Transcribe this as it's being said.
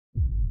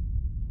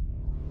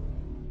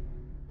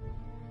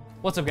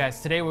What's up, guys?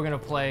 Today we're gonna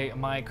play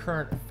my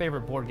current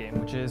favorite board game,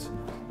 which is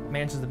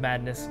Mansions of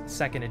Madness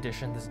 2nd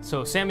Edition.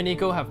 So Sam and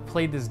Nico have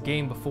played this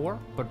game before,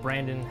 but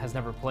Brandon has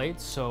never played.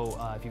 So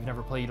if you've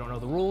never played, you don't know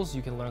the rules,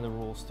 you can learn the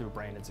rules through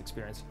Brandon's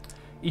experience.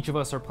 Each of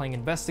us are playing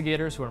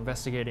investigators who are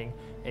investigating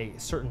a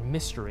certain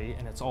mystery,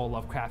 and it's all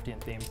Lovecraftian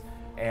themed.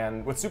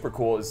 And what's super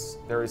cool is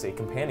there is a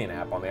companion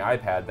app on the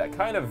iPad that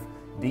kind of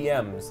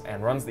DMs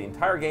and runs the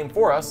entire game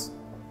for us,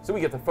 so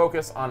we get to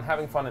focus on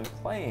having fun and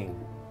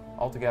playing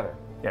all together.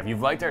 Yeah, if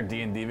you've liked our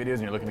D&D videos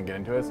and you're looking to get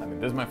into us, I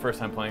mean, this is my first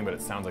time playing, but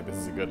it sounds like this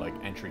is a good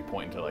entry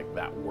point into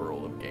that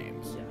world of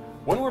games. Yeah.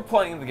 When we're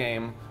playing the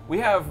game, we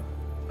have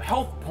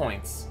health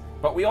points,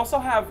 but we also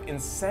have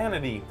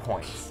insanity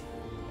points.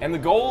 And the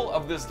goal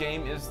of this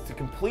game is to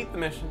complete the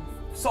mission,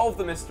 solve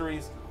the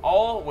mysteries,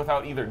 all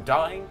without either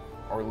dying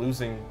or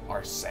losing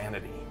our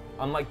sanity.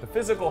 Unlike the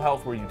physical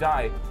health where you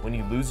die, when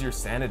you lose your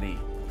sanity,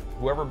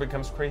 whoever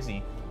becomes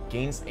crazy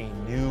gains a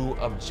new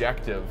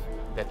objective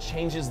that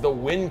changes the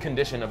win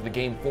condition of the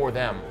game for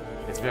them.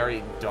 It's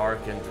very dark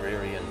and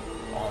dreary and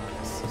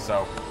ominous.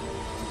 So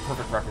it's a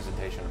perfect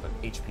representation of an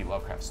H.P.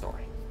 Lovecraft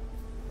story.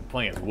 I'm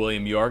playing as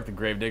William York, the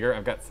Gravedigger.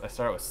 I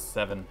start out with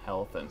 7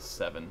 health and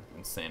 7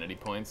 insanity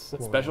points.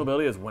 Cool. Special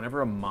ability is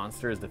whenever a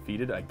monster is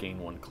defeated, I gain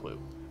 1 clue.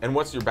 And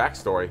what's your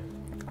backstory?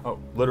 Oh,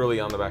 literally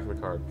on the back of the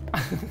card.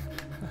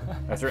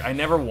 That's right. I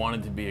never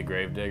wanted to be a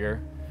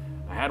Gravedigger.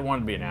 I had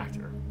wanted to be an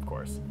actor, of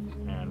course.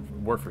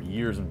 Worked for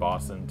years in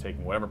Boston,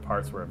 taking whatever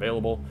parts were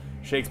available.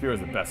 Shakespeare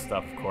was the best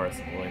stuff, of course,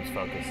 and William's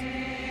focus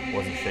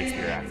wasn't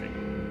Shakespeare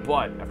acting.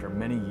 But after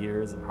many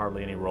years and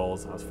hardly any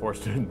roles, I was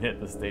forced to admit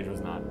the stage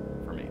was not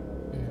for me.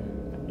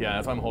 Yeah,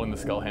 that's why I'm holding the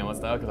skull Hamlet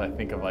style, because I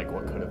think of what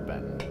could have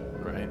been,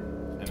 right?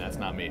 And that's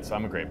not me, so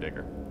I'm a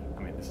gravedigger.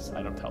 I mean,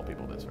 I don't tell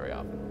people this very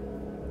often.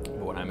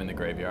 But when I'm in the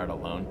graveyard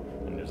alone,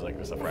 and there's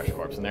just a fresh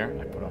corpse in there,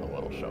 I put on a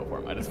little show for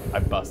him. I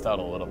bust out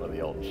a little bit of the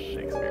old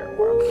Shakespeare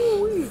for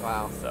him.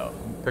 Wow. So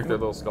pick their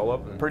little skull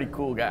up. Pretty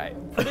cool guy.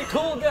 Pretty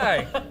cool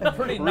guy.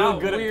 Pretty real not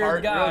good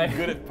weird guy. Real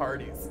good at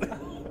parties.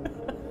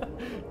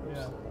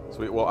 Yeah.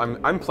 Sweet. Well,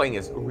 I'm playing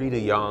as Rita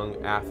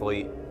Young,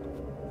 athlete.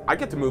 I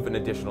get to move in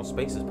additional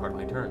spaces part of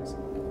my turns.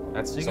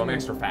 So I'm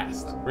extra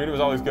fast. Rita was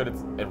always good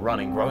at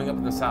running. Growing up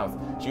in the South,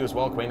 she was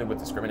well acquainted with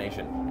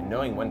discrimination and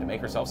knowing when to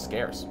make herself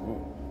scarce. Ooh.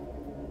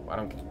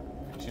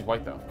 She's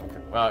white though. Okay.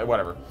 Well,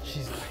 whatever.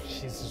 She's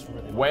just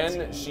really When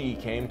white. She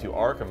came to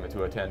Arkham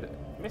to attend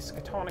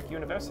Miskatonic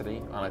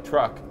University on a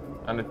truck,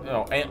 on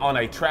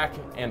a track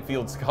and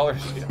field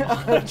scholarship.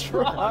 On a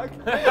truck?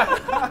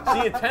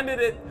 She attended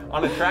it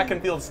on a track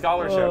and field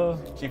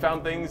scholarship. She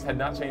found things had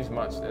not changed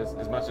much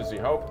as she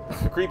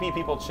hoped. The creepy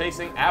people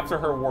chasing after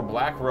her wore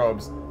black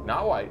robes,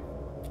 not white,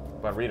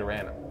 but Rita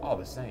ran all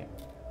the same.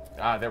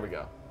 Ah, there we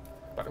go.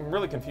 But I'm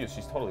really confused.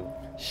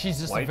 She's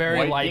just a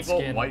very light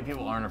skin. White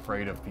people aren't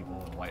afraid of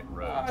people in white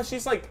robes.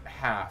 She's like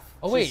half.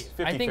 Oh wait, she's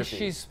 50, I think 50.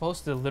 she's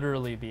supposed to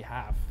literally be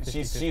half.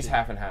 50, She's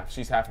half and half.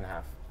 She's half and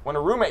half. When a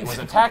roommate was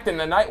attacked in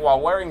the night while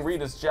wearing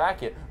Rita's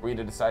jacket,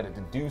 Rita decided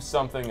to do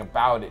something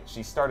about it.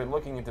 She started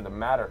looking into the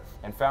matter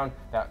and found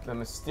that the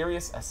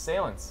mysterious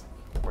assailants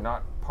were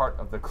not part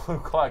of the Ku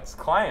Klux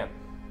Klan,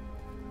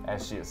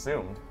 as she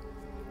assumed.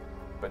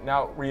 But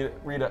now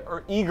Rita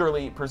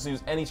eagerly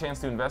pursues any chance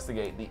to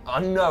investigate the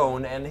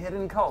unknown and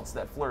hidden cults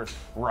that flourish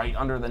right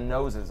under the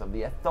noses of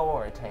the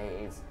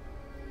authorities.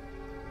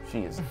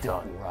 She is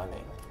done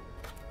running.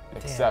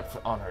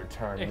 Except on her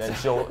turn, then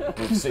she'll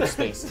move 6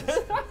 spaces.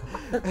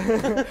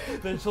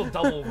 Then she'll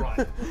double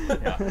run.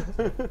 Yeah.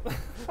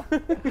 You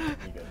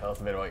can tell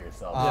us a bit about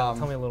yourself. Yeah,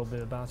 tell me a little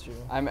bit about you.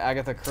 I'm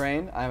Agatha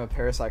Crane. I'm a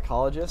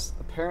parapsychologist.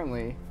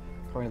 Apparently,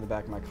 according to the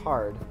back of my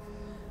card,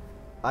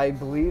 I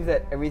believe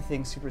that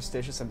everything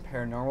superstitious and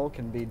paranormal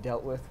can be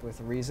dealt with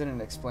reason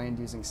and explained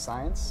using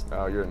science.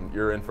 Oh,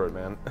 you're in for it,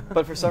 man.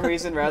 But for some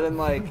reason, rather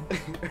than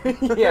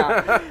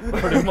yeah,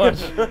 pretty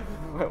much.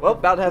 Well,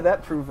 about to have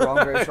that proved wrong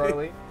very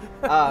shortly.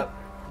 But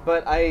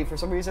for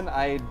some reason,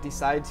 I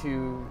decide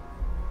to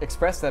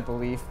express that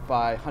belief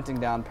by hunting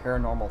down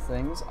paranormal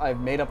things. I've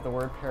made up the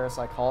word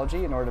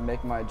parapsychology in order to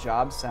make my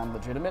job sound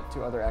legitimate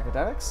to other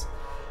academics.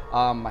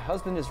 My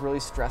husband is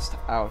really stressed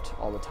out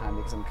all the time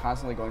because I'm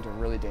constantly going to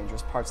really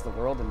dangerous parts of the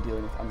world and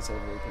dealing with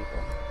unsavory people.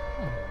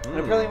 And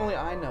apparently only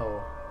I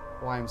know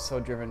why I'm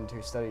so driven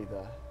to study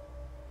the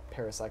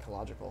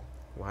parapsychological.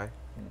 Why?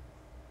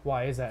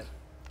 Why is that,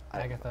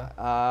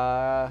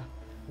 Agatha?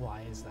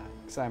 Why is that?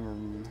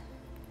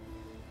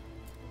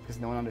 Because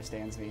no one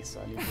understands me,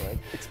 so I need to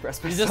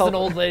express myself. You're just an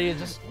old lady,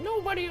 just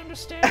nobody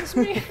understands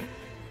me.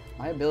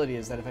 My ability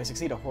is that if I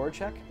succeed a horror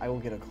check, I will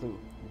get a clue.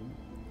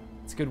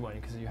 It's a good one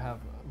because you have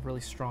a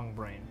really strong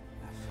brain.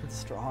 The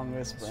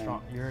strongest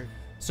brain.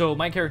 So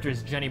my character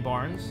is Jenny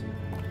Barnes.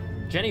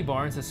 Jenny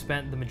Barnes has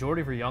spent the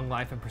majority of her young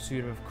life in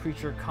pursuit of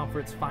creature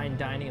comforts, fine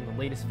dining, and the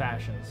latest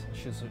fashions.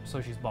 So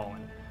she's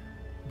ballin'.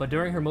 But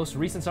during her most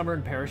recent summer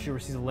in Paris, she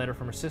receives a letter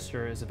from her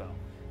sister, Isabel.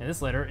 In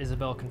this letter,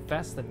 Isabel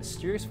confessed that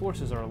mysterious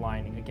forces are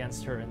aligning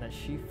against her and that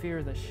she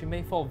feared that she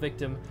may fall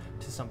victim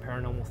to some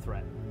paranormal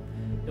threat.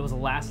 It was the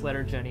last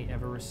letter Jenny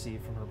ever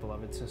received from her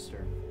beloved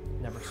sister.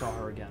 Never saw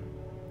her again.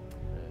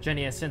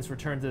 Jenny has since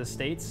returned to the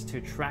States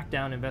to track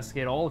down and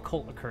investigate all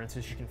occult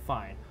occurrences she can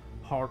find.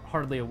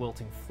 Hardly a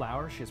wilting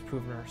flower, she has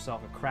proven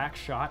herself a crack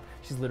shot.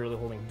 She's literally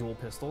holding dual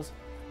pistols.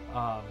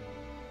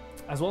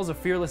 As well as a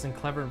fearless and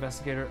clever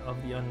investigator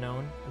of the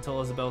unknown. Until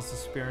Isabel's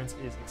disappearance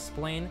is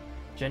explained,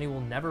 Jenny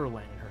will never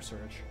relent in her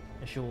search,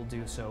 and she will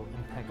do so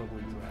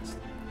impeccably dressed.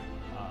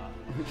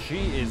 She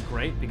is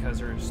great because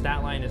her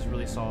stat line is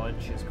really solid,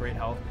 she has great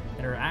health,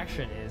 and her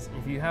action is,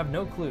 if you have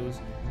no clues,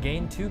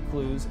 gain 2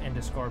 clues and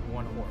discard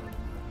 1 horror.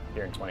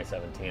 Here in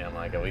 2017, I'm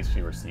like, at least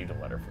she received a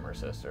letter from her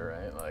sister,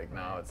 right? Like,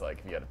 now it's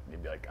like, if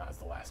you'd be like, oh, it's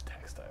the last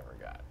text I ever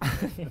got.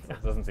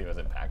 It doesn't seem as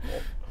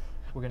impactful.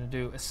 We're gonna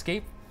do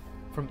Escape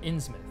from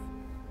Innsmouth.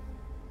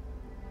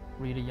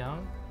 Rita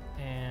Young,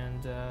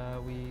 and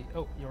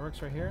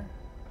Yorick's right here.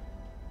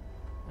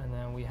 And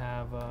then we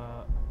have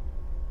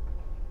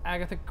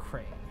Agatha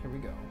Crane. Here we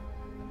go.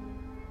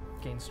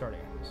 Gain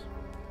starting items.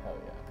 Hell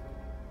yeah.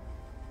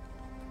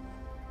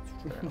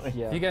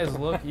 Yeah. If you guys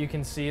look, you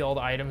can see all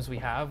the items we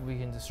have. We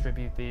can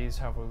distribute these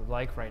however we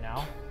like right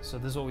now. So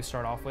this is what we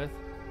start off with.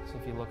 So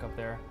if you look up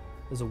there,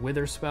 there's a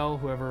Wither spell.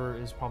 Whoever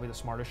is probably the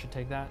smartest should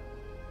take that.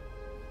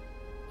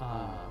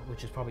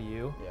 Which is probably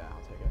you. Yeah,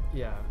 I'll take it.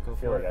 Yeah, go I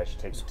feel for like it. I should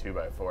take the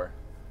 2x4.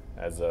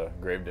 As a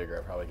gravedigger,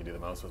 I probably could do the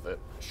most with it.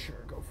 Sure,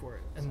 go for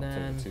it. And So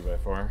then, I'll take the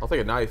 2x4. I'll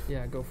take a knife.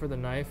 yeah, go for the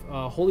knife.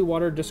 Holy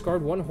water,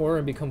 discard 1 horror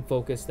and become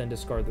focused, then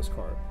discard this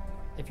card.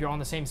 If you're on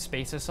the same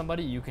space as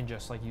somebody, you can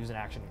just like use an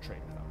action to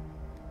trade with them.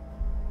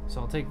 So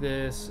I'll take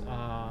this.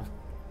 I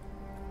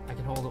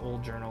can hold an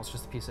old journal. It's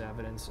just a piece of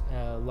evidence.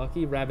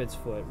 Lucky Rabbit's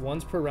Foot.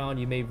 Once per round,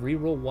 you may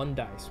re-roll 1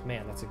 dice.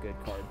 Man, that's a good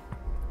card.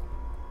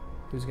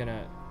 Who's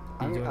gonna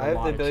be doing I a have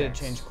lot the of ability checks?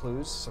 to change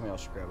clues. Somebody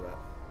else should grab that.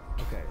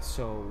 Okay,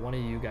 so one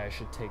of you guys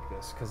should take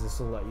this because this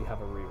will let you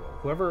have a reroll.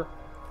 Whoever,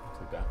 I'll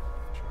take that.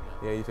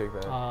 Sure. Yeah, you take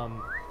that.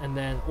 and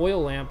then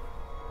oil lamp.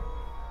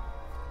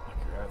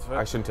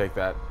 I shouldn't take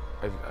that.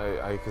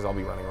 Because I'll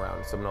be running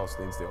around. Someone else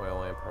needs the oil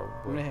lamp I'm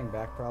probably. gonna hang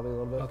back probably a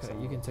little bit. Okay, so-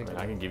 you can take I mean,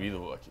 that. I can give you the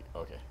lucky.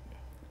 Okay.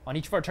 On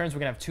each of our turns, we're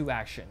gonna have 2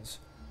 actions.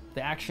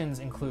 The actions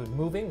include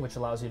moving, which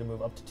allows you to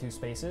move up to 2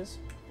 spaces,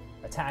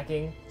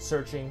 attacking,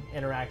 searching,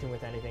 interacting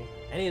with anything.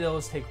 Any of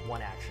those take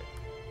 1 action.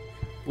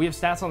 We have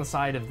stats on the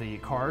side of the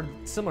card,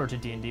 similar to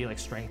D&D, like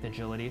strength,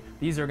 agility.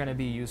 These are going to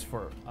be used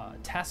for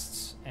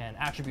tests and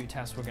attribute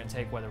tests we're going to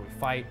take whether we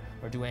fight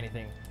or do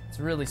anything. It's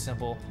really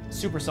simple,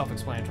 super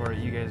self-explanatory.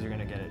 You guys are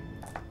going to get it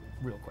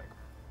real quick.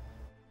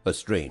 A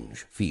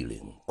strange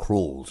feeling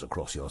crawls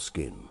across your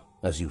skin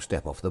as you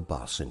step off the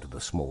bus into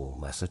the small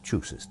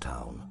Massachusetts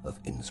town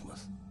of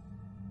Innsmouth.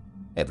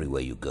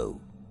 Everywhere you go,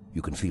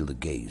 you can feel the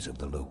gaze of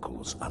the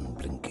locals'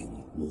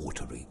 unblinking,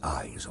 watery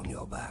eyes on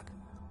your back.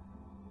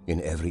 In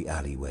every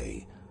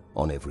alleyway,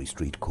 on every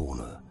street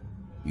corner,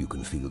 you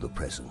can feel the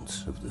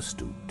presence of the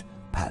stooped,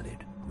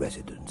 pallid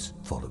residents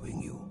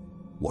following you,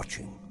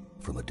 watching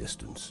from a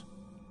distance.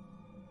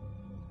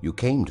 You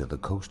came to the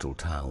coastal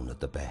town at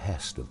the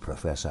behest of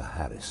Professor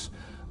Harris,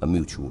 a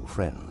mutual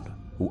friend,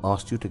 who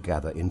asked you to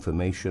gather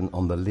information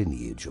on the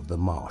lineage of the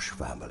Marsh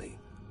family.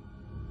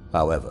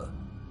 However,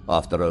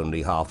 after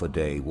only half a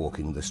day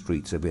walking the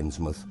streets of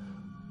Innsmouth,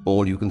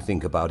 all you can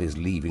think about is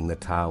leaving the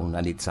town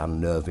and its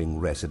unnerving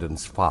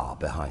residents far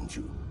behind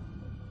you.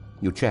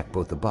 You check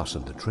both the bus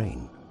and the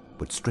train,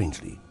 but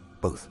strangely,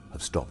 both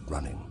have stopped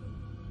running.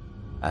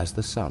 As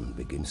the sun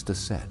begins to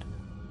set,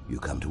 you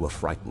come to a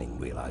frightening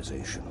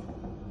realization.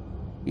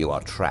 You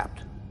are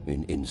trapped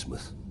in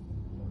Innsmouth.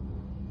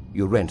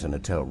 You rent an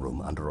hotel room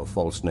under a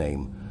false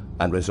name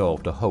and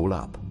resolve to hole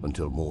up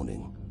until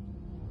morning.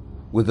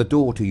 With the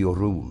door to your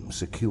room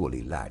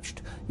securely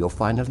latched, you're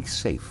finally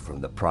safe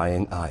from the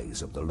prying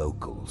eyes of the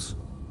locals.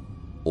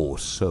 Or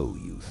so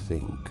you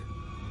think.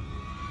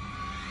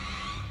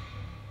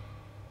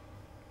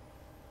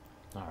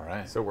 All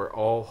right. So we're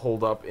all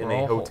holed up in We're a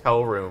all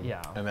hotel room.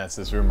 Yeah. And that's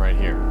this room right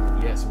here.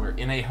 Yes, we're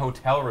in a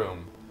hotel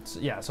room.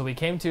 So we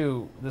came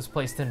to this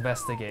place to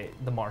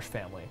investigate the Marsh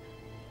family.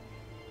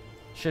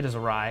 Shit is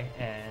awry,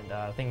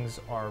 and things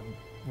are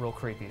real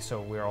creepy,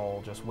 so we're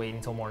all just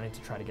waiting till morning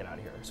to try to get out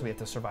of here. So we have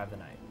to survive the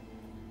night.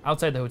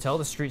 Outside the hotel,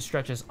 the street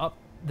stretches up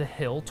the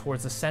hill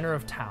towards the center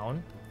of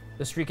town.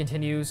 The street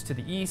continues to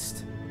the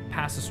east,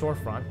 past the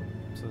storefront.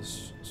 So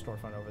there's a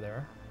storefront over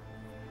there.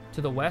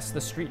 To the west,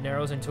 the street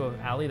narrows into an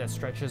alley that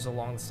stretches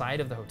along the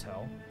side of the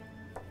hotel.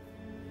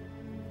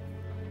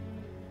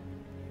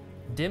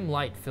 Dim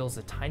light fills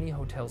the tiny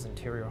hotel's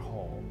interior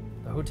hall.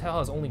 The hotel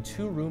has only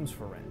 2 rooms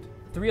for rent.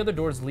 3 other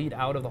doors lead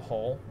out of the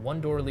hall. 1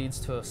 door leads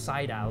to a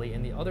side alley,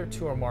 and the other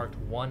 2 are marked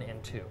 1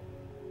 and 2.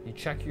 You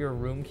check your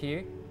room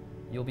key.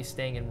 You'll be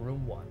staying in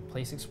room 1.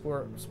 Place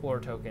explorer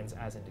tokens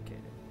as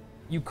indicated.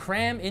 You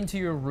cram into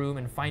your room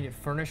and find it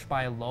furnished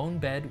by a lone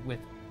bed with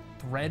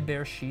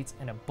threadbare sheets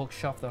and a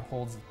bookshelf that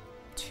holds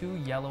 2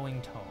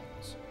 yellowing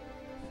tomes.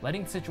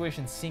 Letting the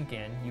situation sink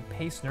in, you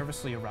pace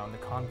nervously around the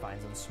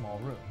confines of the small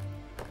room.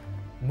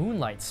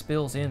 Moonlight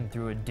spills in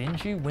through a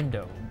dingy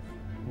window,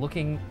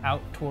 looking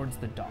out towards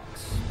the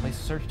docks. Place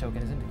a search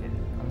token as indicated.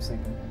 I'm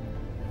sleeping.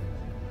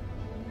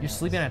 You're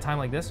sleeping at a time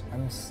like this?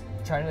 I'm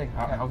trying to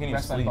How can you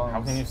rest my sleep? How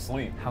bones. can you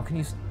sleep? How can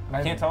you...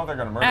 I can't tell if they're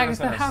gonna murder us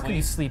Agatha, in our how can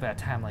you sleep. sleep at a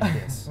time like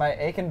this? My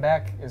aching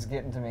back is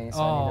getting to me, so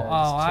I need to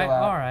just chill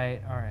out. all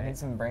right. I need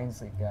some brain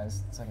sleep,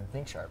 guys, so I can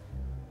think sharp.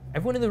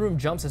 Everyone in the room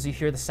jumps as you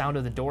hear the sound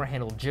of the door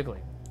handle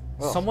jiggling.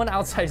 Oh. Someone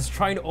outside is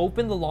trying to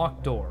open the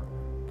locked door.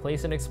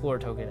 Place an explorer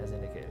token as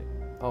indicated.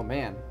 Oh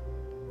man,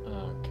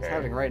 Okay. it's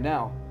happening right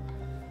now.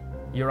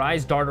 Your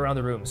eyes dart around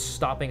the room,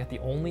 stopping at the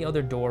only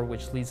other door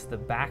which leads to the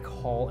back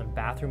hall and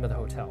bathroom of the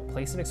hotel.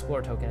 Place an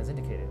explorer token as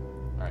indicated.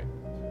 All right.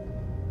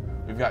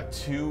 We've got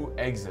 2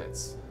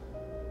 exits.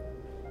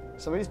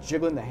 Somebody's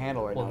jiggling the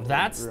handle right now. Well, to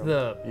that's room.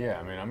 the Yeah,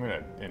 I mean, I'm gonna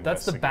investigate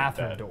that's the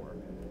bathroom that. door,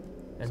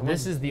 and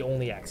this is the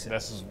only exit.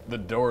 This is the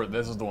door.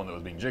 This is the one that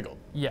was being jiggled.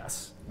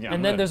 Yes. Yeah, and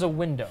I'm then gonna- there's a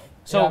window.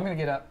 So So I'm gonna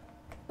get up.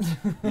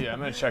 Yeah, I'm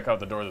gonna check out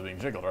the door that's being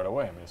jiggled right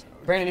away.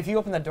 Brandon, if you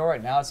open that door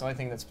right now, it's the only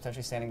thing that's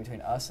potentially standing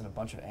between us and a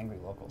bunch of angry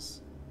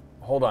locals.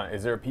 Hold on.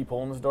 Is there a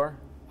peephole in this door?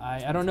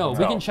 I don't know. We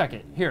No. can check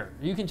it. Here,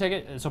 you can check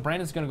it. So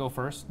Brandon's gonna go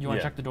first. You want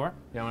to Yeah. check the door?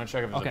 Yeah, I'm gonna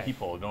check if there's Okay. a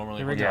peephole. Normally,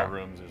 Here we hotel go.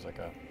 rooms, there's like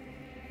a.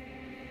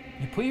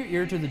 You put your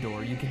ear to the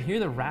door. You can hear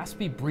the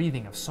raspy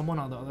breathing of someone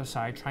on the other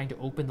side trying to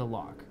open the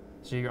lock.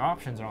 So your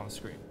options are on the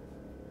screen.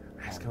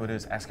 Ask who it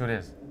is. Ask who it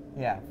is.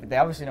 Yeah, but they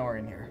obviously know we're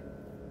in here.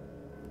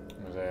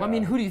 Well, I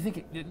mean, who do you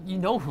think? You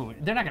know who?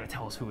 They're not gonna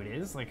tell us who it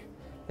is. Like,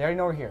 They already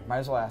know we're here. Might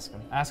as well ask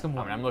them. ask them I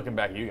what. mean, I'm looking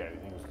back at you guys. You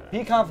think it's gonna-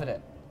 Be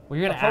confident. Well,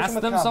 you're gonna Approach ask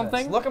with them confidence.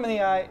 something. Look them in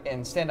the eye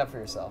and stand up for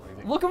yourself.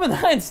 Look them in the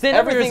eye and stand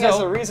up for Everything has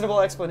yourself. a reasonable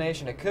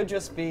explanation. It could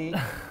just be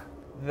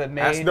the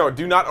maid. Ask, no,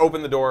 do not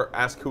open the door.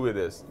 Ask who it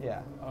is.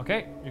 Yeah.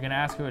 Okay, you're gonna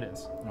ask who it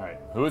is. All right.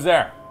 Who's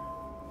there?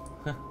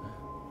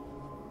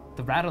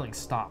 The rattling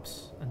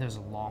stops, and there's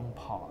a long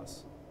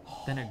pause.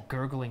 Then a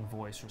gurgling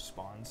voice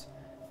responds,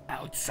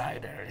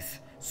 "Outsiders,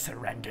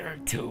 surrender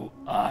to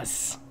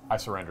us." I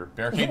surrender.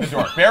 Barricade the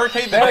door.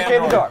 Barricade the Barricade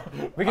damn the door.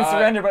 door. We can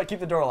surrender, but keep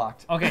the door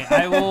locked. Okay,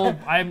 I will.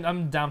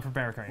 I'm down for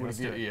barricading. Let's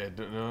do it.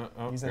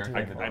 Yeah. Use that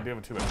I, two-by-four. I do have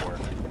a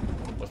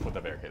 2x4. Let's put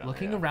that barricade on.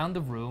 Looking yeah. around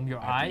the room, your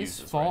I have to use eyes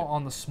this, fall right?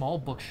 on the small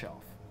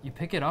bookshelf. You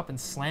pick it up and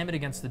slam it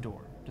against the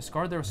door.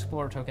 Discard their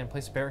explorer token and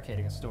place a barricade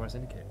against the door as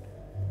indicated.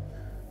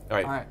 All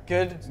right. All right.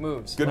 Good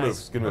moves. Good Nice.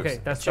 moves. Good moves.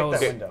 Okay, that's Check that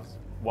those. window.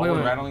 While Wait, the wait,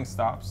 wait. rattling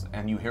stops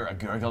and you hear a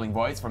gurgling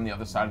voice from the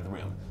other side of the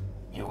room.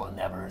 You will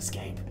never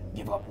escape.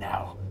 Give up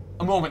now.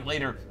 A moment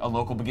later, a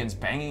local begins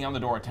banging on the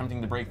door,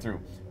 attempting to break through.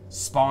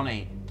 Spawn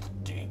a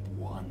Deep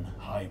One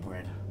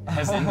hybrid,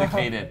 as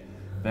indicated.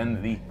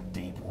 Then the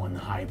Deep One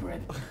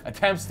hybrid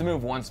attempts to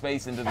move 1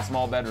 space into the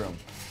small bedroom.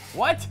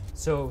 What?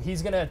 So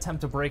he's gonna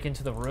attempt to break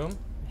into the room.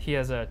 He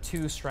has a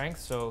 2 strength,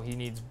 so he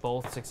needs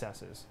both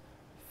successes.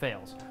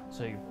 Fails.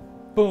 So you,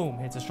 boom,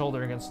 hits his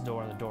shoulder against the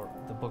door, and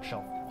the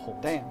bookshelf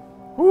holds. Damn.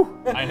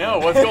 I know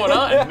what's going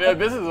on.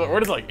 This is we're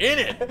just like in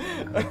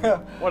it.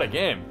 What a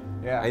game.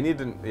 Yeah. I need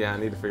to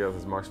figure out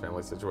this Marsh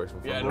family situation.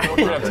 Yeah, I don't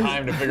have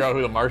time to figure out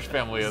who the Marsh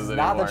family is not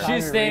the anymore. time. She's You're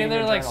standing reading there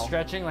your like journal.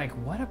 stretching, like,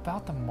 what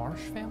about the Marsh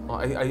family? Well,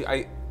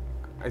 I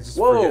just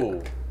Whoa.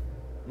 forget.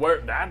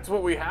 Where? That's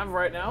what we have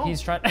right now. He's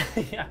trying.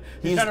 Yeah,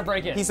 he's trying to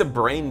break in. He's a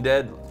brain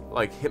dead,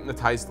 like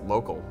hypnotized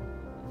local.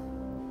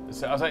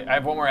 So I was like, I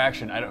have one more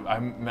action.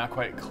 I'm not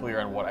quite clear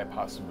on what I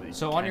possibly.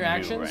 So on can your do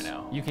actions, right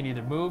now. you can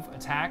either move,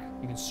 attack,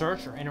 you can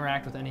search, or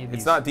interact with any of these.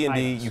 It's not D&D.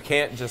 items. You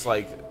can't just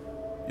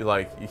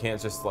you can't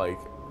just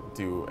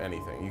do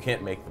anything. You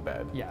can't make the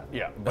bed. Yeah.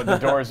 Yeah, but the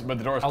door's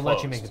closed. I'll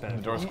let you make the bet.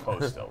 The door's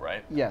closed still,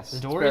 right? Yes. The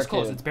door is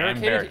closed. It's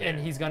barricaded, and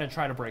barricaded. he's gonna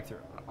try to break through.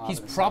 He's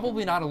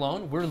probably not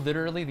alone. We're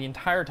literally the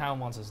entire town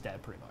wants us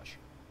dead, pretty much.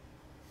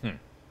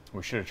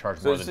 We should have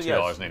charged So- more than so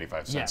yes.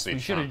 $2.85 Yes, we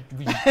each. should have.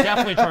 We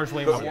definitely charged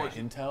way I more. want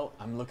intel.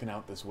 I'm looking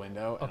out this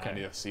window, and I Okay.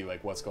 need to see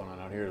what's going on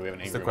out here. Do we have an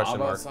the angry question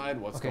mob mark? outside?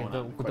 What's Okay, going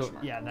on? Question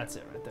mark. yeah, that's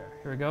it right there.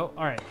 Here we go.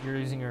 All right, you're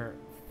using your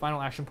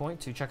final action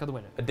point to check out the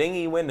window. A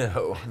dingy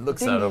window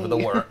looks out over the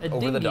A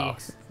over the dingy.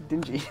 docks.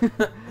 Dingy.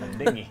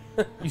 Dingy.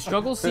 You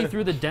struggle to see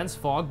through the dense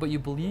fog, but you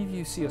believe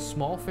you see a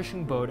small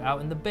fishing boat out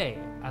in the bay.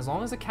 As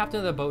long as the captain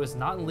of the boat is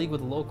not in league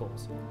with the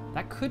locals,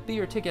 that could be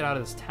your ticket out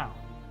of this town.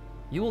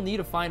 You will need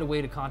to find a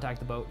way to contact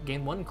the boat,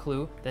 gain 1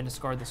 clue, then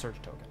discard the search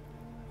token.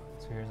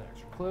 So here's an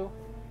extra clue.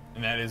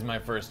 And that is my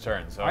first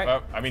turn. So All if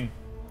right. I mean,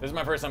 this is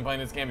my first time playing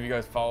this game. Have you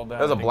guys followed that?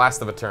 That was I a think-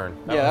 blast of a turn.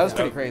 Yeah, that was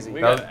pretty crazy.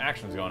 We That got was-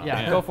 actions going on.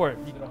 Yeah, go for it.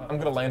 I'm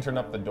gonna lantern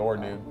up the door,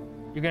 dude.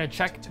 You're gonna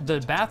check the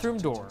bathroom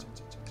door.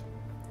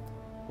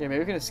 Yeah, maybe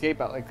we can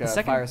escape out like The fire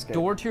second escape.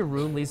 door to your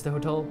room leads to the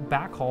hotel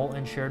back hall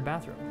and shared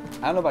bathroom.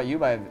 I don't know about you,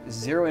 but I have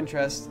 0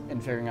 interest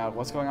in figuring out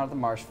what's going on with the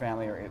Marsh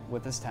family or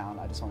with this town.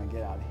 I just want to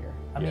get out of here.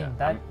 I Yeah, mean,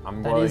 that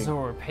I'm that is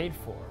willing- what we're paid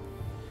for.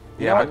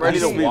 Yeah, know I'm what? ready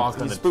to Actually, walk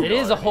on the spook It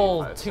is a already,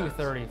 whole 85 cents.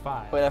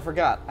 235. But I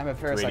forgot. I'm a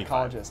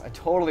 285. parapsychologist. I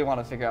totally want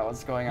to figure out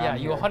what's going on. Yeah,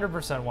 you here.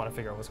 100% want to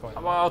figure out what's going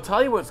on. Well, I'll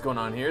tell you what's going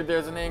on here.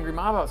 There's an angry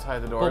mob outside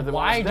the door. But that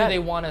why wants do dead. they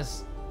want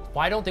us?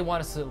 Why don't they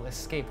want us to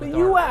escape with But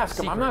you our ask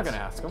them. I'm not secrets? going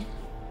to ask them.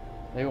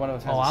 Maybe one of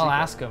us has Oh, a I'll secret.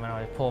 ask them, and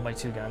I pull my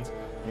 2 guns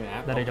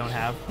that I don't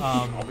have.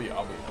 I'll be.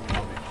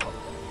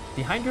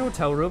 Behind your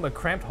hotel room, a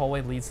cramped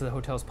hallway leads to the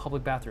hotel's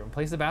public bathroom.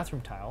 Place the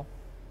bathroom tile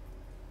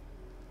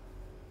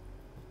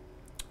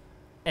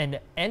An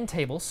end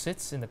table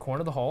sits in the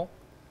corner of the hall.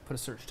 Put a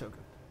search token.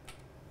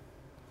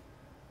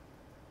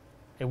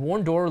 A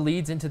worn door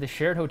leads into the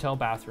shared hotel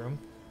bathroom.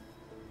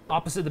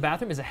 Opposite the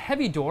bathroom is a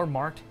heavy door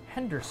marked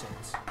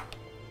Henderson's.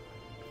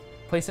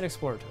 Place an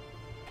explorer token.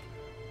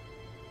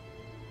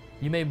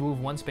 You may move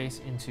one space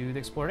into the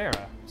explored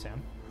area,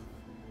 Sam.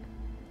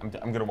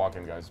 I'm gonna walk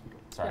in, guys.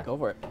 Sorry. Yeah, go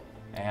for it.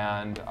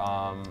 And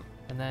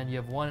And then you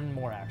have one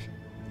more action.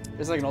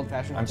 This is like an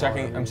old-fashioned.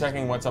 I'm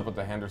checking what's up with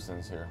the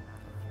Hendersons here.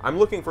 I'm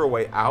looking for a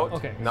way out,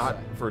 Okay. not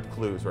for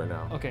clues right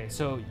now. Okay,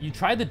 so you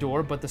tried the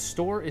door, but the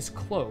store is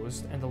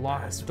closed and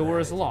the door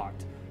is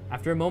locked.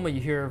 After a moment,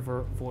 you hear a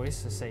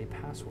voice to say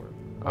password.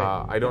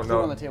 I don't the clue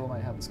know. on the table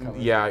might have this covered.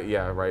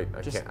 Yeah, right.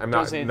 I Just can't. I'm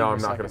don't not. say anything No, for a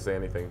I'm not second. gonna say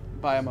anything.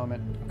 Buy a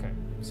moment. Okay,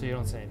 so you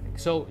don't say anything.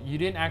 So you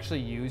didn't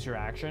actually use your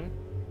action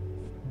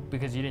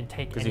because you didn't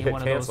take 'Cause any you hit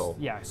one cancel. of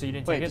those. Yeah, so you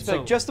didn't Wait, take it. just be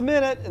like, just a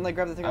minute, and like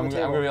grab the thing on I'm the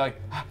gonna table. be like,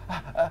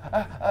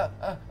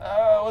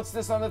 what's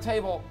this on the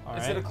table? All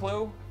Is right. it a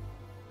clue?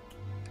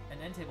 An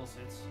end table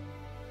sits.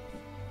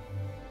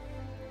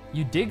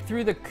 You dig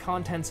through the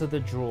contents of the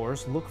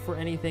drawers, look for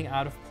anything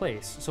out of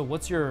place. So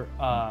what is your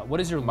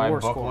My lore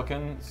book score?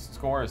 looking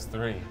score is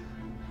 3.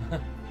 I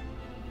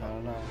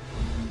don't know.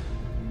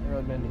 I've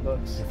read many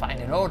books. You find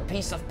an old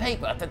piece of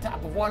paper at the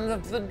top of one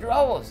of the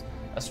drawers.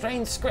 A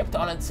strange script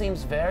on it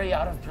seems very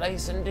out of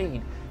place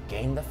indeed.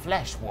 Gain the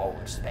flesh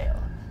wound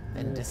spell,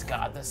 then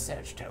discard the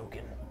search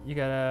token. You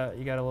got a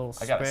little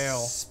I got a spell.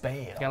 spell.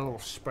 You got a little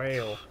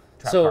spell.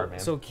 Trap So card, man.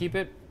 so keep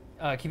it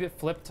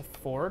flipped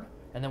forward,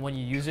 and then when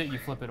you use it, you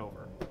flip it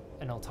over,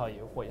 and it'll tell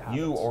you what happens.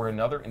 You or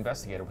another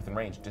investigator within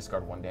range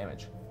discard 1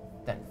 damage.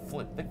 Then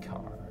flip the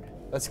card.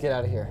 Let's get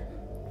out of here.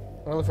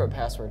 I'm gonna look for a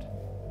password.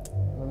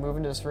 I'm gonna move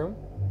into this room,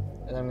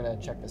 and then I'm gonna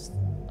check this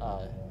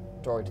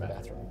doorway to the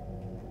bathroom.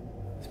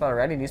 Spot a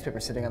ratty newspaper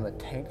sitting on the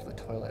tank of the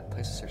toilet.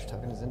 Place a search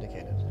token is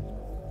indicated.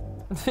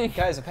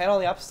 Guys, a panel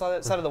on the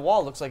opposite side of the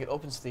wall looks like it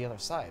opens to the other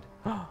side.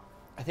 I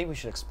think we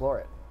should explore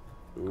it.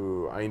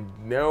 Ooh, I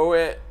know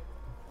it.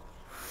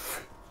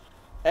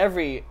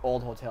 Every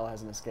old hotel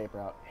has an escape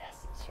route.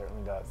 Yes, it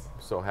certainly does.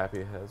 I'm so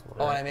happy it has one.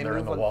 Oh, and I may They're in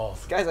move the one.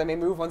 walls. Guys, I may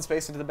move one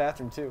space into the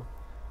bathroom too.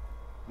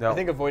 No, I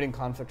think avoiding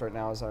conflict right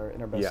now is our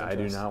inner best Yeah, I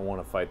do interest. not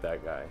want to fight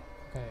that guy.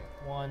 Okay,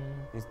 one.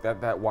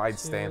 that wide Two,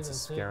 stance is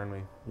that's it. scaring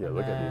me. Yeah, and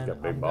look at he's then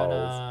got big I'm balls.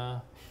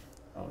 gonna-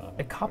 Oh, no.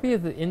 A copy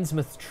of the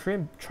Innsmouth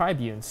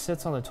Tribune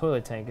sits on the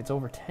toilet tank. It's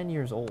over 10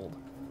 years old.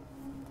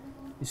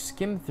 You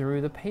skim through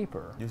the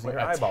paper. Using Wait,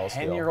 your a eyeballs.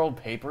 10-year-old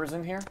paper's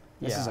in here?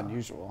 This is Yeah.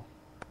 unusual.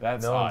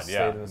 That's No one odd. stayed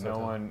Yeah, in this no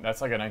hotel. one.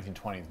 That's like a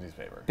 1920s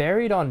newspaper.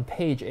 Buried on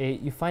page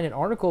 8, you find an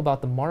article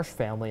about the Marsh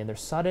family and their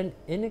sudden,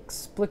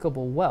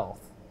 inexplicable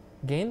wealth.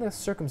 Gain the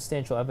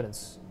circumstantial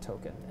evidence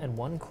token and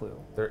 1 clue.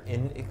 Their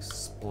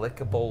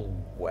inexplicable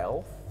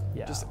wealth.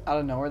 Yeah. Just out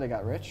of nowhere, they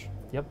got rich.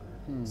 Yep.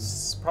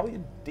 It's probably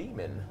a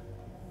demon.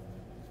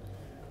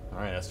 All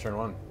right, that's turn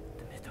 1.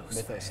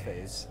 Mythos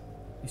phase.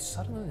 You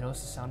suddenly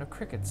notice the sound of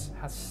crickets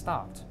has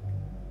stopped,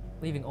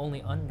 leaving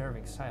only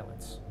unnerving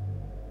silence.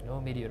 No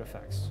immediate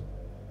effects.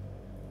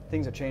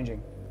 Things are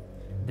changing.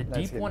 The Let's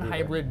Deep get One deeper.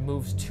 hybrid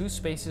moves 2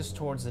 spaces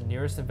towards the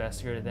nearest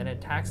investigator, then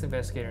attacks the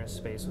investigator in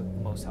space with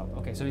the most help.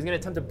 Okay, so he's going to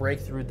attempt to break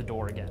through the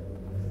door again.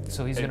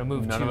 So he's going to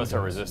move None 2 of us are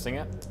doors. resisting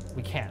it.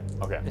 We can't.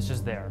 Okay. It's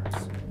just there.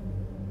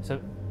 So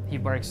he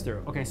breaks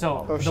through. Okay,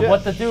 so Oh, shit.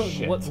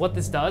 what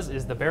this does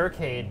is the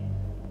barricade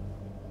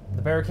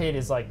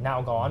is like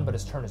now gone, but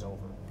his turn is over.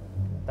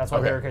 That's why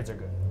Okay. barricades are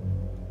good.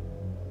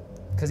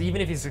 Because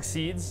even if he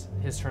succeeds,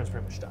 his turn's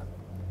pretty much done.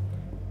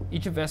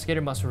 Each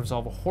investigator must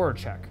resolve a horror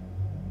check.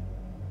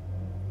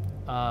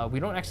 We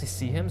don't actually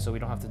see him, so we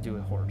don't have to do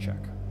a horror check.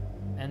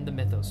 End the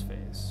mythos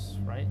phase,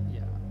 right?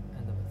 Yeah,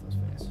 end the mythos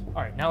phase.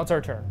 All right, now it's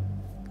our turn.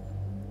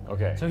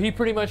 Okay. So he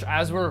pretty much,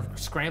 as we're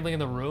scrambling in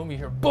the room, you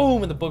hear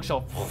boom, and the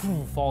bookshelf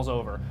falls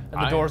over,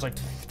 and the door's like,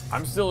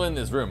 I'm still in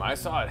this room. I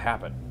saw it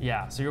happen.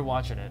 yeah. So you're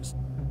watching it.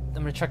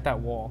 I'm gonna check that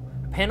wall.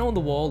 A panel on the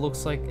wall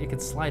looks like it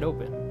could slide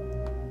open.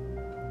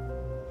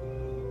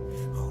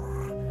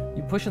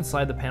 You push and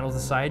slide the panel to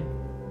the side.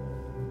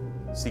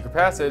 Secret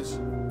passage.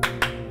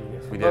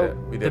 We did it.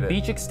 We did The it.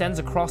 beach extends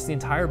across the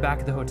entire back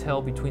of the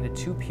hotel between the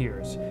 2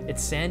 piers.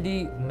 Its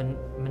sandy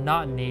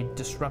monotony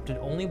disrupted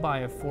only by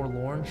a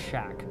forlorn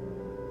shack.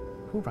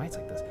 Who writes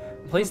like this?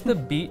 Place the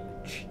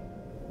beach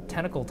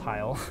tentacle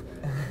tile.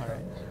 All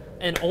right.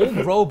 An old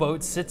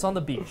rowboat sits on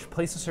the beach.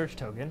 Place a search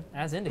token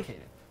as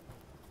indicated.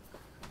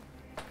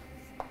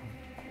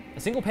 A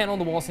single panel on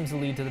the wall seems to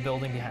lead to the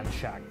building behind the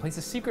shack. Place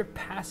a secret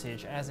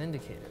passage as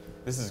indicated.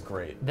 This is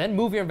great. Then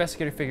move your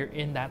investigator figure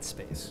in that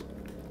space.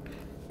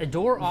 A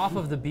door off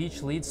of the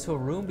beach leads to a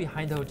room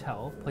behind the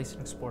hotel. Place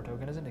an explore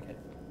token as indicated.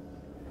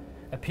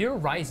 A pier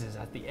rises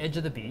at the edge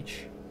of the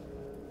beach.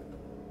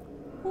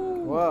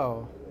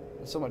 Whoa.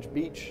 There's so much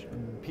beach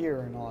and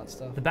pier and all that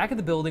stuff. The back of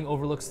the building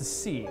overlooks the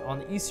sea. On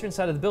the eastern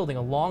side of the building,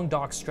 a long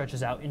dock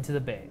stretches out into the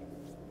bay.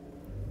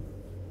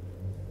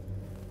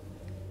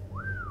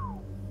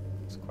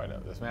 It's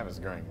this map is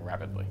growing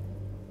rapidly.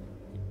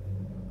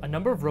 A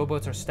number of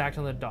rowboats are stacked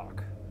on the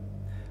dock.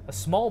 A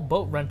small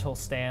boat rental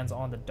stands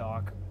on the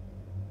dock,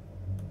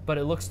 but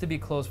it looks to be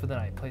closed for the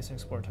night. Place an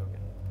explore token.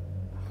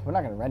 We're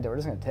not gonna rent it. We're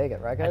just gonna take it,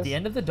 right, guys? At the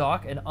end of the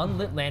dock, an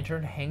unlit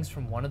lantern hangs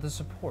from one of the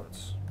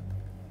supports.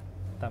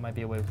 That might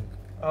be a way we can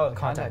the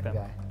contact them.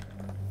 guy.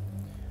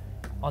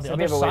 On the So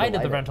we other have a way to side of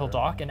light the it, rental or-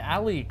 dock, an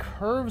alley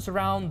curves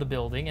around the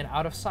building and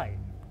out of sight.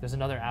 There's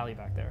another alley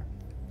back there.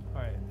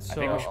 All right, so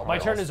think we should my probably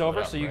turn all is split over,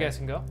 up, so you right? guys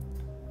can go.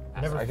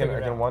 Never I figured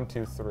it can out. 1,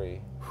 2,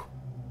 3.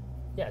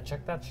 Yeah,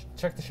 check that.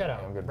 Check the shed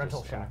out. I'm good. Rental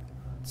Just- shack.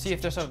 See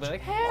if there's something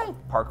like, help.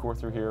 Parkour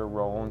through here,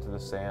 roll into the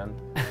sand,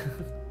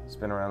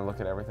 spin around, look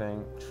at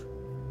everything,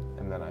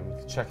 and then I'm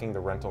checking the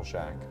rental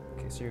shack,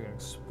 Okay, so you're gonna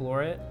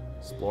explore it.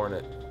 exploring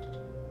it.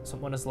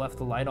 Someone has left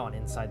the light on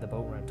inside the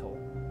boat rental.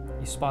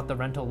 You spot the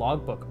rental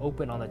logbook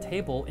open on the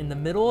table in the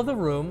middle of the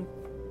room.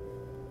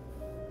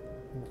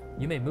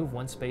 You may move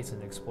one space in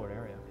the explored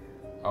area.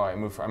 Oh,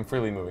 I'm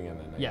freely moving in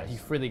then. I Yeah, guess. you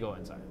freely go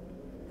inside.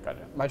 Gotcha.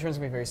 My turn's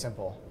gonna be very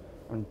simple.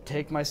 I'm gonna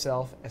take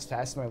myself as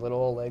fast as my little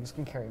old legs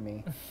can carry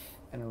me,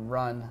 and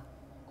run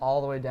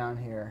all the way down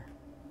here,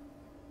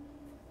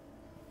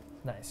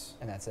 Nice.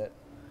 and that's it.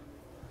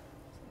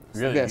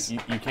 Really? This. You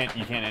can't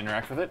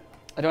interact with it?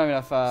 I don't have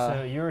enough.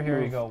 So you're here.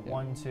 You move. go Yeah,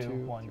 1, 2,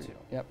 1, 3. 2.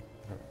 Yep.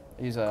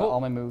 I use Cool. all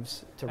my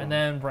moves to run. And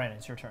then Brandon,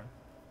 it's your turn.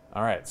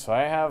 All right, so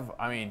I have,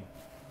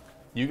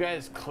 you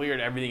guys cleared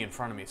everything in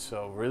front of me,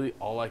 so really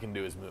all I can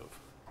do is move.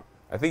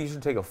 I think you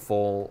should take a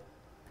full.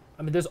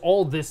 I mean, there's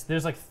all this.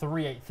 There's like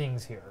 3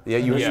 things here. Yeah,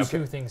 And you- there's yeah,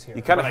 2 things here.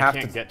 You kind of But I have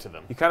can't to get to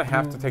them. You kind of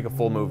have to take a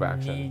full move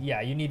action. Yeah,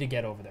 you need to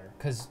get over there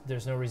because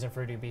there's no reason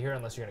for you to be here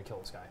unless you're gonna kill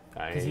this guy.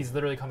 Because he's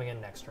literally coming in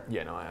next turn.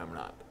 Yeah, no, I am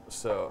not.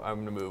 So I'm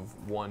gonna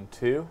move 1,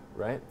 2,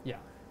 right? Yeah.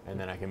 And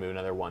then I can move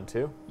another 1,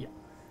 2. Yeah.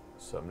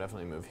 So I'm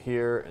definitely move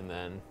here, and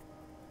then,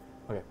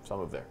 okay, so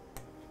I'll move there.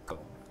 Go.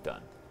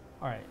 Done.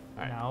 All right.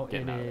 All right, Now it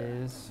getting out of there.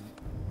 is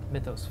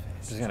Mythos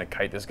phase. Just gonna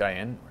kite this guy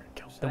in. We're gonna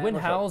kill The him. wind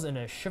howls and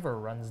a shiver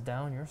runs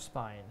down your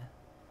spine.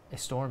 A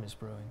storm is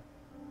brewing.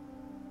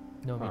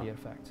 No immediate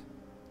effect.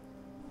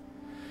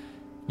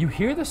 You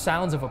hear the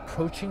sounds of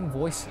approaching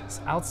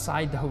voices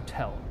outside the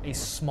hotel. A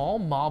small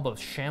mob of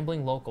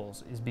shambling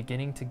locals is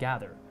beginning to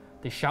gather.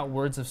 They shout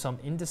words of some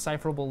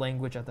indecipherable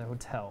language at the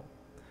hotel.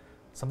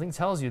 Something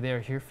tells you they are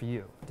here for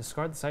you.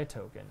 Discard the site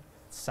token.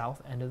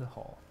 South end of the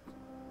hall.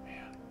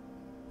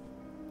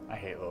 I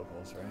hate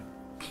locals,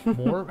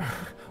 right?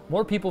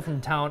 More people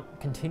from town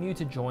continue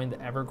to join the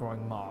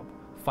ever-growing mob.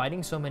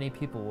 Fighting so many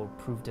people will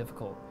prove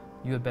difficult.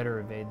 You had better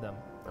evade them.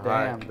 All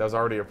right, Damn. that was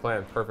already your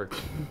plan. Perfect.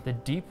 The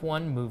deep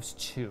one moves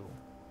 2.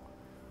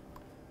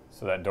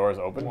 So that door is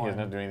open. He One. doesn't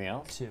have to do anything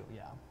else. 2,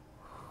 yeah.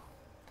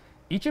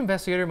 Each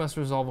investigator must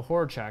resolve a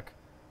horror check.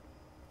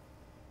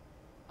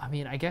 I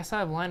mean, I guess I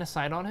have line of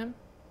sight on him.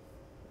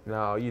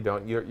 No, you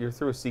don't. You're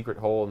through a secret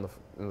hole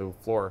in the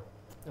floor.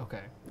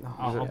 Okay, No,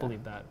 I'll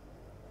believe that.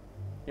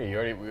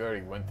 Yeah, we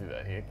already went through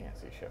that. He can't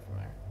see shit from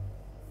there.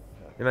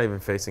 You're not even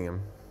facing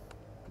him.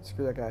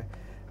 Screw that guy.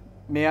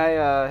 May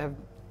I have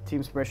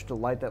team's permission to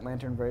light that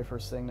lantern very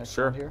first thing next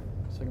Sure. round here,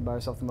 so I can buy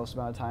myself the most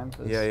amount of time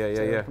for this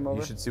Yeah. to come over?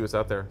 You should see what's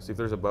out there. See if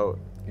there's a boat.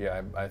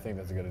 Yeah, I think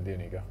that's a good idea,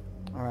 Nico.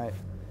 All right.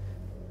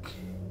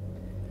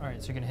 All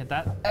right, so you're gonna hit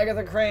that.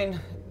 Agatha Crane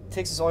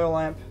takes his oil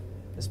lamp,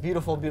 this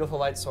beautiful, beautiful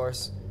light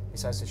source,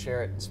 decides to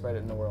share it and spread it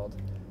in the world.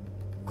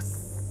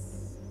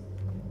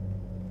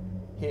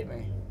 Hit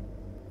me.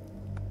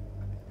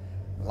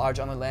 A large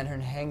unlit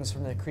lantern hangs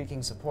from the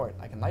creaking support.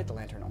 I can light the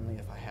lantern only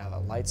if I have a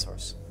light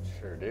source.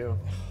 Sure do.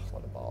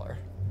 What a baller.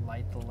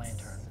 Light the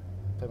lantern.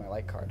 Play my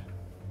light card.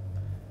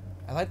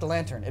 I light the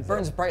lantern. It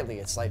burns brightly,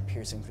 its light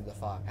piercing through the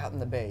fog. Out in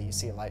the bay, you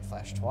see a light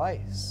flash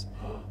twice.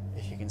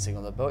 If you can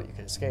signal the boat, you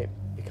can escape.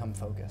 Become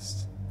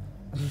focused.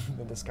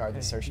 Then discard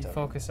the search You token.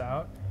 focus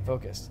out.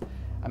 Focused.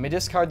 I may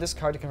discard this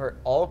card to convert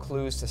all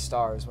clues to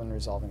stars when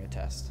resolving a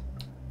test.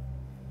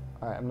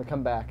 Alright, I'm gonna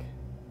come back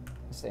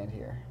and stand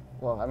here.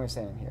 Well, I'm gonna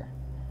stand in here.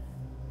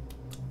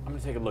 I'm gonna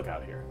take a look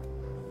out here.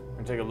 I'm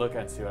gonna take a look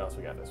and see what else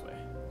we got this way.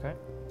 Okay.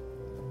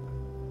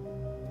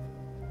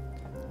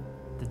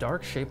 The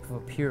dark shape of a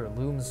pier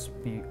looms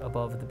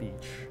above the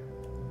beach.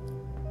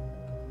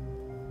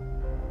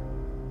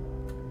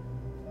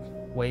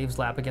 Waves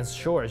lap against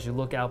shore as you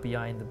look out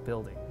behind the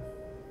building.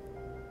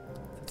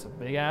 It's a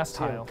big ass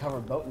See a tile.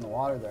 covered boat in the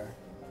water there.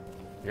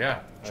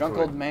 Yeah. Drunk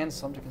old man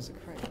slumped against a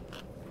crate.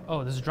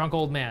 Oh, this is a drunk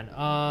old man.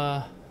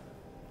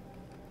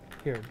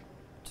 Here,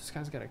 this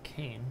guy's got a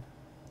cane.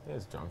 He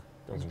is drunk.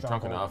 He's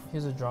Drunk old- enough.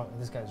 He's a drunk.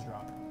 This guy's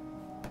drunk.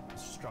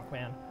 It's just drunk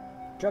man.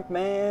 Drunk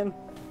man!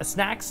 A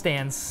snack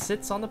stand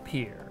sits on the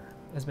pier.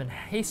 It has been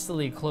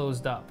hastily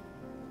closed up.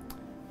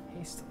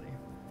 Hastily.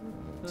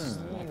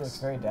 He looks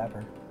very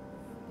dapper.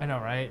 I know,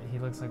 right? He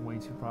looks like way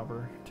too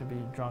proper to be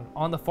drunk.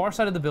 On the far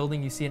side of the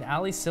building, you see an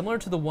alley similar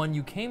to the one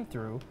you came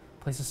through.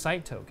 Place a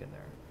site token there.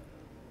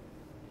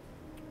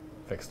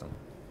 Fixed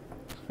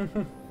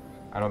him.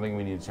 I don't think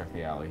we need to check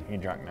the alley. He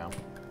drunk now.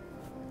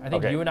 I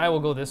think Okay. you and I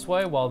will go this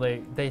way while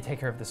they take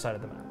care of this side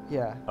of the map.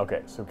 Yeah.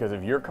 Okay, so because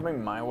if you're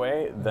coming my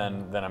way,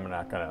 then I'm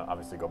not gonna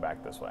obviously go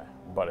back this way.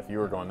 But if you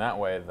were going that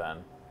way, then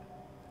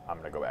I'm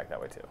gonna go back that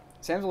way too.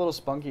 Sam's a little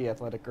spunky,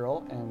 athletic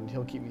girl, and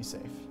he'll keep me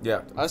safe.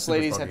 Yeah. Us super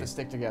ladies spunky. have to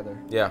stick together.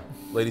 Yeah,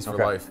 ladies for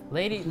Okay. life.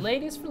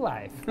 Ladies for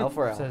life, L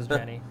for L. says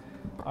Jenny.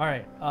 All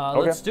right, Okay.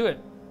 let's do it.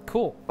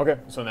 Cool. Okay,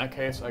 so in that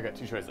case, I got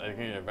 2 choices. I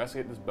can either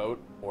investigate this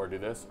boat or do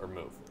this or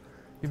move.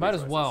 You 3 might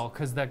as choices. well,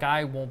 because that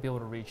guy won't be able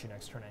to reach you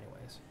next turn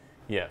anyways.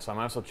 Yeah, so I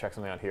might also check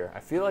something out here. I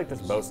feel like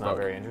this boat's not boat.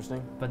 very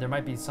interesting. But there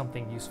might be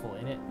something useful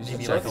in it. should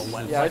Maybe check like a, it.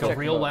 weapon, Yeah, I like a checked the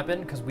real boat.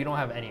 weapon, because we don't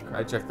have any.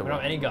 I checked the We don't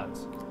boat. have any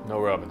guns. No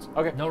weapons.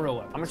 Okay, No real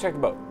weapons. I'm gonna check the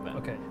boat then.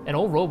 Okay. An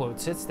old rowboat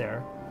sits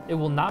there. It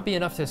will not be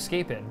enough to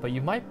escape in, but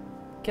you might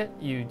get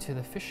you to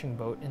the fishing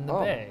boat in the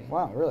Oh, bay.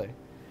 wow, really?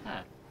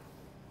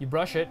 You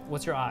brush it.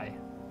 What's your eye?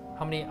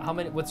 How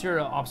many? What's your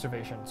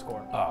observation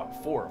score?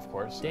 4, of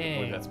course. I Dang.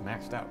 believe that's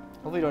maxed out.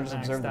 Hopefully you don't just Maxed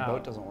observe the out.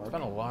 boat doesn't work.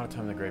 Spent a lot of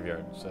time in the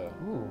graveyard, so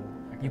Ooh.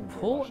 I can You enjoy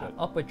pull my shit.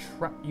 up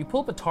you pull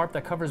up a tarp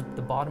that covers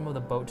the bottom of the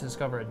boat to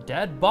discover a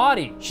dead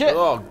body. Shit!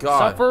 Oh God.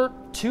 Suffer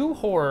 2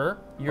 horror.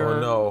 Your Oh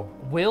no.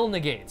 will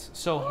negates.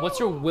 So what's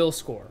your will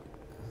score?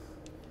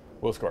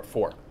 We'll score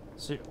 4.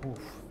 So,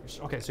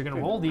 okay, so you're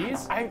gonna roll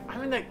these.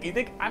 I'm in that. You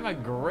think I'm a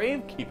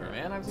gravekeeper,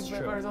 man? I've seen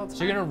graveyards all the time.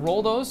 So you're gonna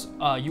roll those.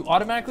 You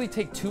automatically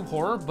take 2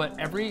 horror, but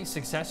every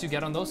success you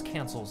get on those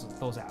cancels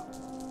those out.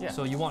 Yeah.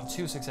 So you want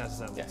 2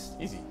 successes at least. Yes,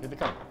 easy. Here they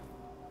come.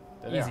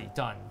 There they Easy, are.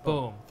 done,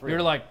 boom. 3.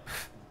 You're like,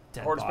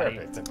 dead Hordes body.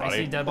 parapet, dead I see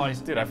body. dead bodies.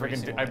 Dude, I every freaking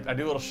do, single day. I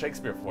do a little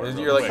Shakespeare for it.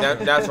 You're like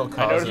natural I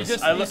causes.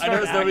 noticed, You I noticed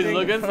nobody's acting.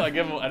 looking, so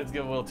I just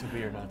give him a little to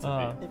be or not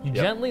to be. You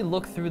gently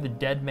look through the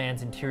dead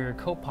man's interior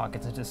coat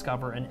pockets to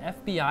discover an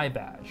FBI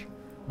badge.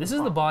 This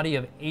is the body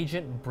of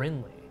Agent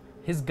Brinley.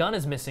 His gun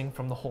is missing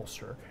from the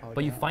holster,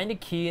 but you find a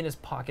key in his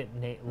pocket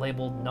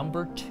labeled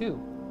number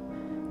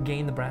 2.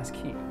 Gain the brass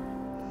key,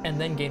 and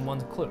then gain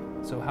 1 clue.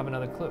 So have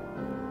another clue.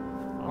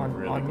 I'm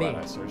really on glad me.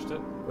 I searched it.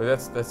 Wait,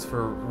 that's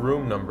for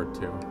room number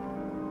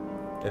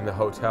 2 in the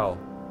hotel.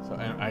 So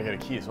and I get a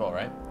key as well,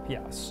 right?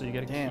 Yeah, so you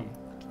get a Damn. key.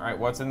 All right,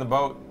 what's in the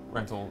boat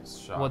rental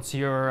shop? What's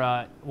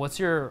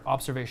your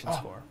observation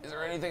score? Is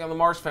there anything on the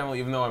Marsh family?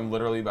 Even though I'm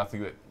literally about to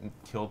get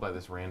killed by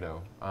this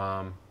rando.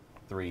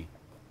 3.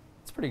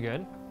 It's pretty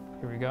good.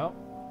 Here we go.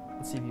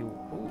 Let's see if you.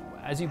 Ooh.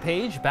 As you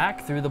page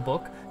back through the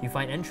book, you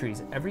find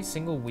entries every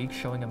single week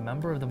showing a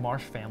member of the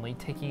Marsh family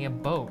taking a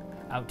boat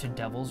out to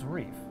Devil's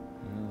Reef.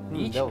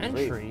 Each Devil's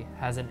entry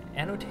has an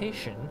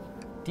annotation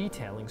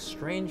detailing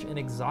strange and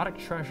exotic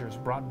treasures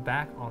brought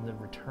back on the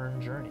return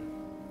journey.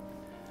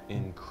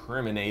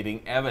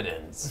 Incriminating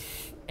evidence.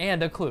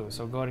 And a clue.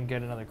 So go ahead and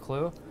get another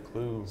clue.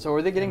 Clue. So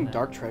are they getting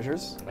dark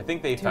treasures? I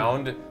think they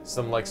found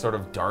some like sort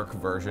of dark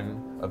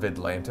version of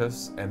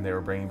Atlantis, and they were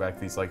bringing back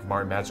these like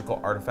magical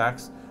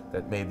artifacts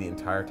that made the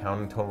entire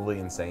town totally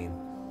insane.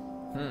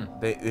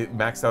 It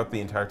maxed out the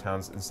entire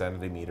town's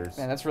insanity meters.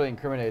 Man, that's really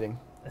incriminating.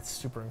 That's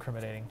super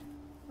incriminating.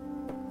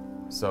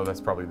 So that's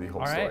probably the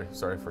whole All story. right.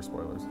 Sorry for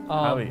spoilers.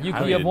 Highly- You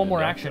highly have one more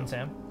deductive. action,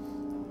 Sam.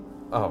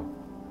 Oh.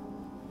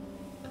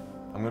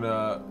 I'm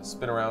gonna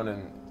spin around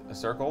in a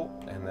circle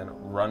and then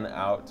run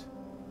out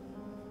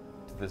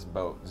to this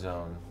boat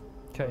zone.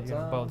 Okay, you're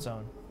in a boat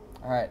zone.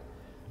 All right,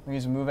 I'm gonna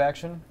use a move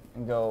action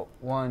and go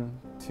 1,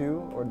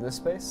 2, or this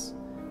space.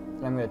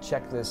 And I'm gonna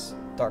check this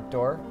dark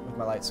door with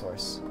my light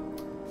source.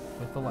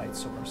 With the light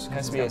source. There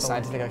has to be a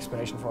scientific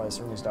explanation for why this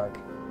room is dark.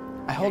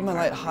 I hold my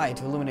light high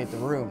to illuminate the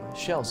room.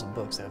 Shelves of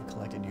books that have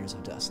collected years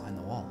of dust line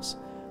the walls.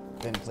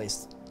 Then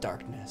place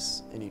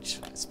darkness in each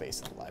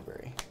space of the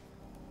library.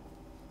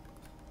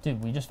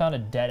 Dude, we just found a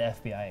dead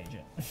FBI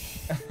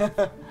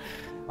agent.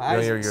 My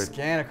eyes you're good.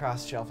 scan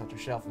across shelf after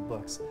shelf of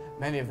books.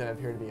 Many of them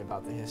appear to be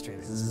about the history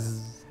of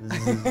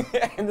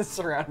Innsmouth and the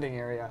surrounding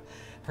area.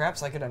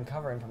 Perhaps I could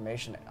uncover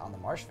information on the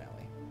Marsh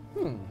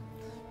family.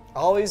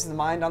 Always the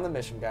mind on the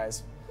mission,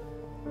 guys.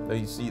 Now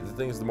you see, the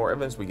thing is, the more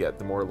evidence we get,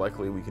 the more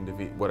likely we can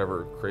defeat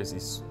whatever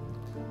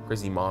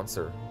crazy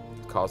monster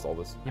caused all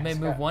this. You may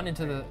move one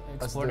into the Let's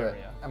do explored it.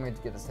 area. I'm going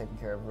to get this taken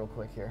care of real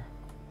quick here.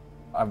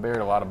 I've buried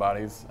a lot of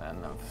bodies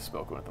and I've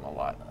spoken with them a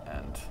lot,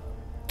 and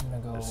I'm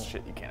gonna go. there's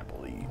shit you can't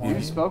believe. You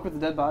spoke with the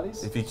dead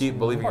bodies? If you keep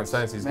believing in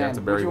science, he's Man, going to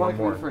would bury you one want to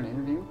come more. in for an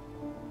interview?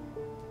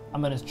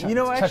 I'm gonna check, You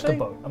know, check the actually-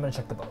 boat. I'm gonna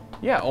check the boat.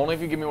 Yeah, only if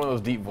you give me one of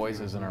those deep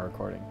voices in our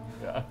recording.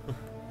 Yeah.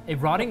 A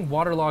rotting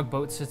waterlogged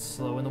boat sits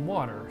slow in the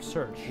water.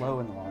 Search. Low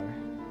in the water.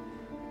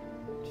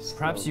 Just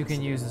Perhaps low you can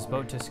in use the this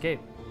water. boat to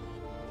escape.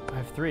 I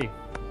have 3.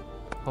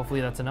 Hopefully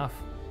that's enough.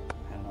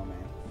 I don't know, man.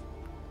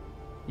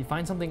 You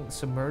find something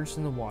submerged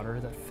in the water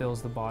that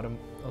fills the bottom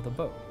of the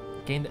boat.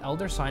 Gain the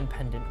Elder Sign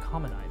pendant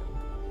common item.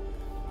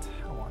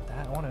 I don't want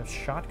that. I want a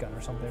shotgun or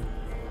something.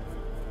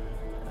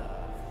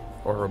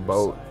 Or a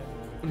boat.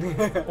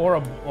 or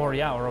a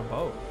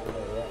boat.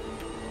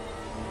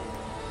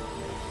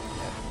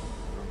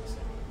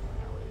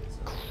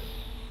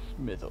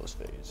 Mythos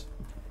phase.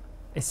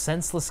 A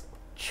senseless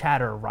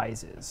chatter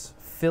rises,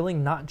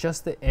 filling not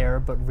just the air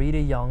but Rita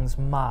Young's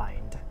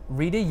mind.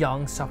 Rita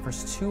Young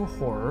suffers 2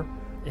 horror.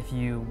 If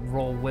you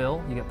roll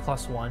will, you get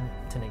 +1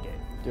 to negate.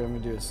 Dude, I'm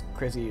gonna do this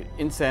crazy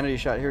insanity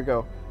shot. Here we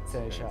go.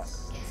 Insanity shot.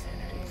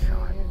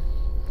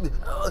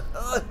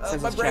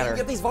 Senseless chatter.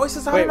 Get these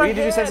voices out Wait, of my we need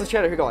to do head. senseless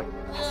chatter. Here, go like.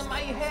 My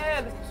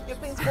head.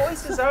 Get these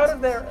voices out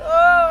of there.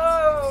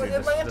 Oh, Dude,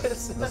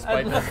 Atlantis.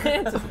 despite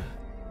this,